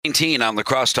19 on the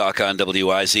Crosstalk on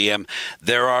WIZM.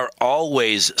 There are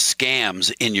always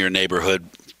scams in your neighborhood.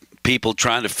 People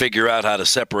trying to figure out how to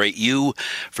separate you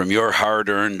from your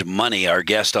hard-earned money. Our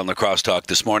guest on the Crosstalk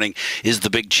this morning is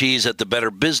the Big Cheese at the Better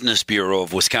Business Bureau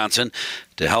of Wisconsin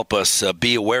to help us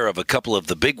be aware of a couple of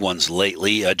the big ones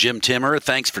lately. Jim Timmer,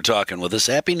 thanks for talking with us.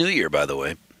 Happy New Year, by the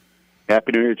way.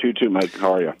 Happy New Year to you too, Mike.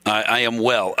 How are you? I am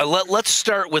well. Let's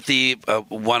start with the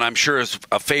one I'm sure is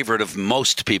a favorite of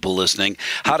most people listening,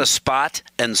 how to spot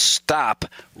and stop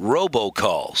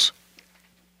robocalls.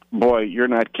 Boy, you're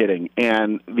not kidding.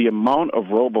 And the amount of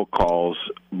robocalls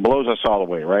blows us all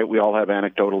away, right? We all have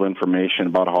anecdotal information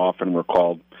about how often we're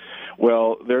called.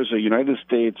 Well, there's a United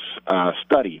States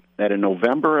study that in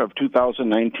November of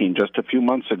 2019, just a few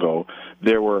months ago,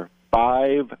 there were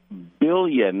 5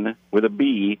 billion, with a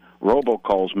B,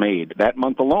 robocalls made that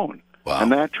month alone. Wow.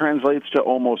 And that translates to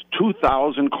almost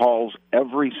 2,000 calls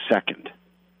every second.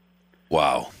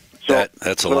 Wow. So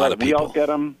that's a lot of people. We all get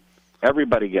them.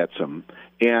 Everybody gets them.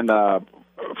 And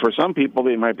for some people,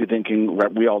 they might be thinking,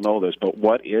 we all know this, but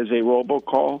what is a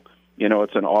robocall? You know,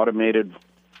 it's an automated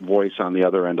voice on the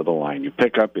other end of the line. You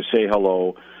pick up, you say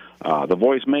hello. The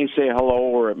voice may say hello,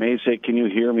 or it may say, can you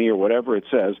hear me, or whatever it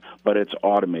says, but it's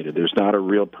automated. There's not a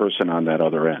real person on that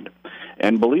other end.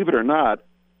 And believe it or not,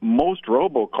 most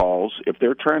robocalls, if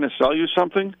they're trying to sell you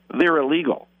something, they're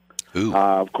illegal.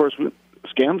 Of course,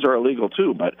 scams are illegal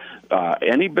too, but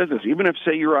any business, even if,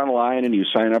 say, you're online and you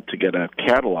sign up to get a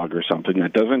catalog or something,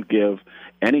 that doesn't give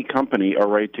any company a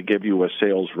right to give you a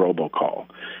sales robocall.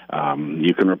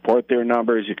 You can report their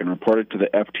numbers. You can report it to the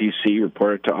FTC,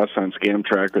 report it to us on Scam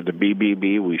Tracker, the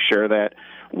BBB. We share that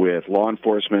with law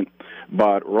enforcement.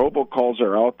 But robocalls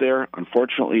are out there.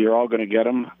 Unfortunately, you're all going to get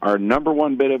them. Our number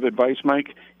one bit of advice,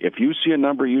 Mike, if you see a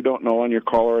number you don't know on your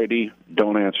caller ID,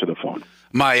 don't answer the phone.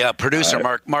 My producer,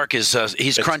 Mark is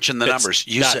he's crunching the numbers.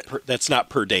 That's not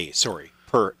per day, sorry,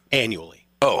 per annually.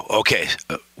 Oh, okay.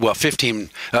 Well, 15.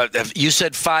 You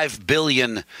said 5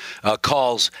 billion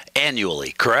calls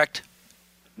annually, correct?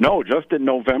 No, just in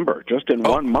November, just in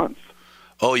 1 month.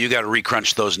 Oh, you got to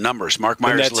recrunch those numbers. Mark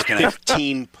Meyer's looking at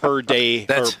 15 per day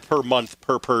or per month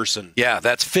per person. Yeah,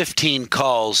 that's 15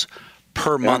 calls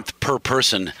per month per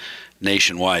person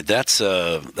nationwide. That's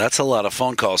a lot of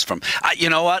phone calls from. You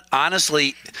know what?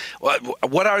 Honestly,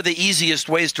 what are the easiest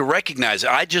ways to recognize it?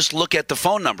 I just look at the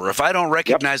phone number. If I don't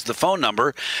recognize the phone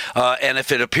number, and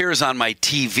if it appears on my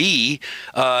TV,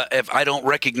 if I don't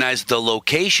recognize the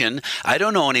location, I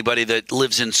don't know anybody that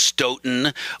lives in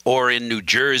Stoughton or in New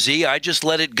Jersey. I just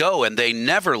let it go, and they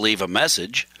never leave a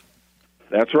message.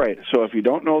 That's right. So if you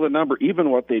don't know the number, even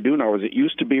what they do now is it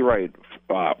used to be right.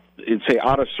 It'd say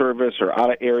out of service or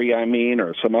out of area,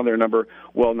 or some other number.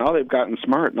 Well, now they've gotten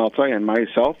smart, and I'll tell you, on my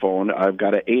cell phone, I've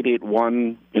got an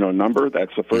 881, number.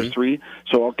 That's the first three.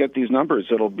 So I'll get these numbers.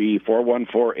 It'll be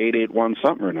 414-881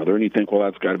 something or another, and you think, well,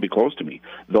 that's got to be close to me.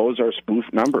 Those are spoof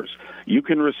numbers. You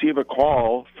can receive a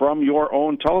call from your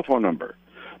own telephone number.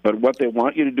 But what they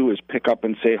want you to do is pick up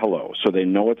and say hello, so they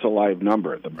know it's a live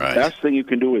number. The best thing you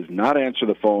can do is not answer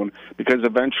the phone, because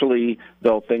eventually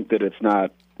they'll think that it's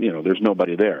not, there's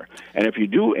nobody there. And if you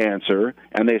do answer,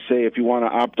 and they say if you want to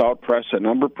opt out, press a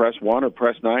number, press 1 or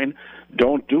press 9,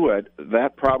 don't do it.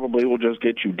 That probably will just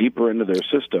get you deeper into their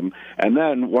system. And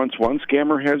then once one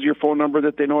scammer has your phone number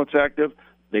that they know it's active,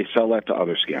 they sell that to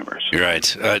other scammers. You're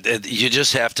right. You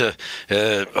just have to,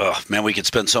 we could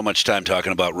spend so much time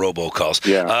talking about robocalls.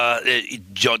 Yeah.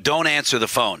 Don't answer the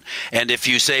phone. And if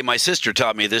you say, my sister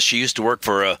taught me this, she used to work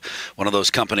for one of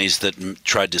those companies that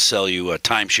tried to sell you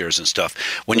timeshares and stuff.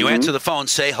 When you answer the phone,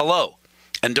 say hello.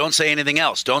 And don't say anything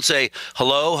else. Don't say,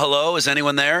 hello, is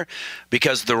anyone there?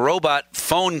 Because the robot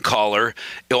phone caller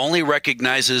only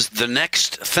recognizes the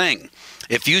next thing.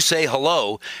 If you say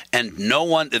hello and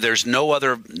there's no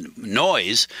other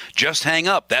noise, just hang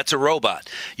up. That's a robot.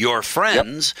 Your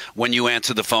friends, when you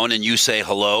answer the phone and you say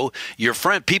hello,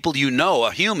 people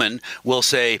a human, will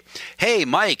say, hey,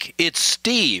 Mike, it's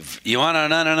Steve. You want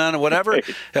to whatever?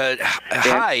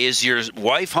 Hi, is your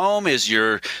wife home? Is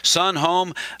your son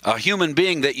home? A human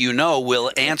being that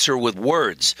will answer with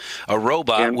words. A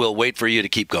robot will wait for you to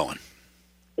keep going.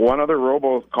 One other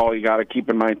robocall you got to keep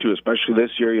in mind, too, especially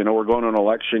this year. We're going to an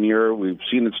election year. We've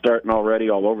seen it starting already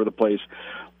all over the place.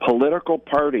 Political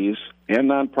parties and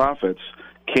nonprofits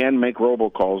can make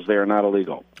robocalls. They are not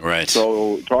illegal. Right.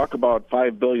 So talk about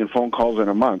 5 billion phone calls in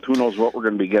a month. Who knows what we're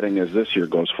going to be getting as this year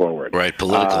goes forward. Right,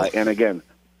 political. And again,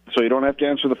 so you don't have to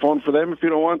answer the phone for them if you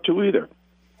don't want to either.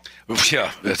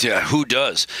 Yeah, who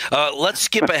does? Let's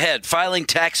skip ahead. Filing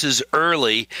taxes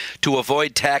early to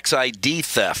avoid tax ID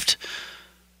theft.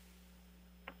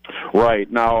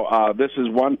 Right. Now, this is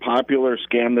one popular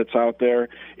scam that's out there.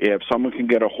 If someone can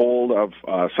get a hold of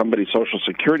somebody's Social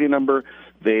Security number,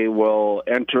 they will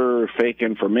enter fake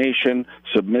information,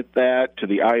 submit that to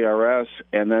the IRS,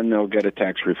 and then they'll get a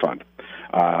tax refund.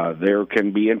 There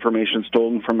can be information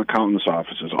stolen from accountants'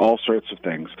 offices, all sorts of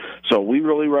things. So we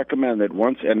really recommend that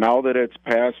now that it's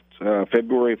past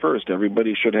February 1st,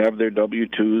 everybody should have their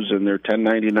W-2s and their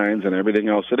 1099s and everything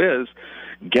else it is.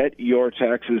 Get your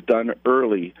taxes done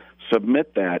early.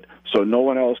 Submit that so no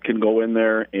one else can go in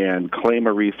there and claim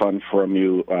a refund from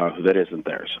you that isn't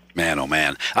theirs. Man, oh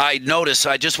man. I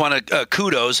just want to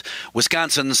kudos.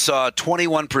 Wisconsin saw a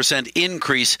 21%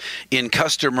 increase in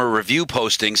customer review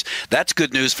postings. That's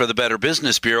good news for the Better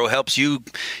Business Bureau. Helps you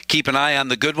keep an eye on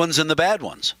the good ones and the bad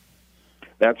ones.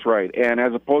 That's right. And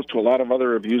as opposed to a lot of other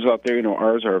reviews out there,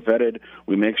 ours are vetted.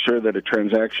 We make sure that a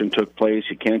transaction took place.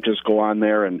 You can't just go on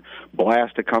there and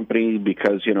blast a company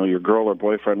because, your girl or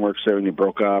boyfriend works there and you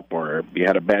broke up or you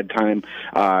had a bad time.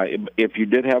 If you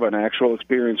did have an actual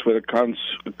experience with a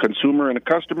consumer and a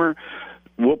customer,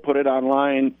 we'll put it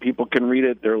online. People can read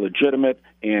it. They're legitimate.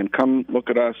 And come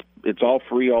look at us. It's all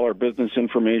free, all our business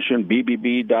information,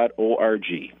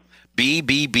 bbb.org.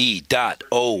 bbb.org.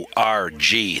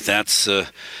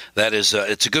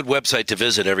 It's a good website to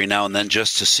visit every now and then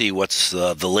just to see what's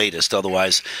the latest.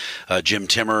 Otherwise, Jim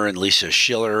Timmer and Lisa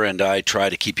Schiller and I try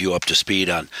to keep you up to speed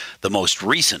on the most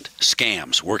recent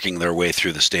scams working their way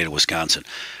through the state of Wisconsin.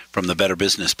 From the Better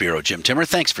Business Bureau, Jim Timmer,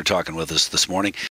 thanks for talking with us this morning.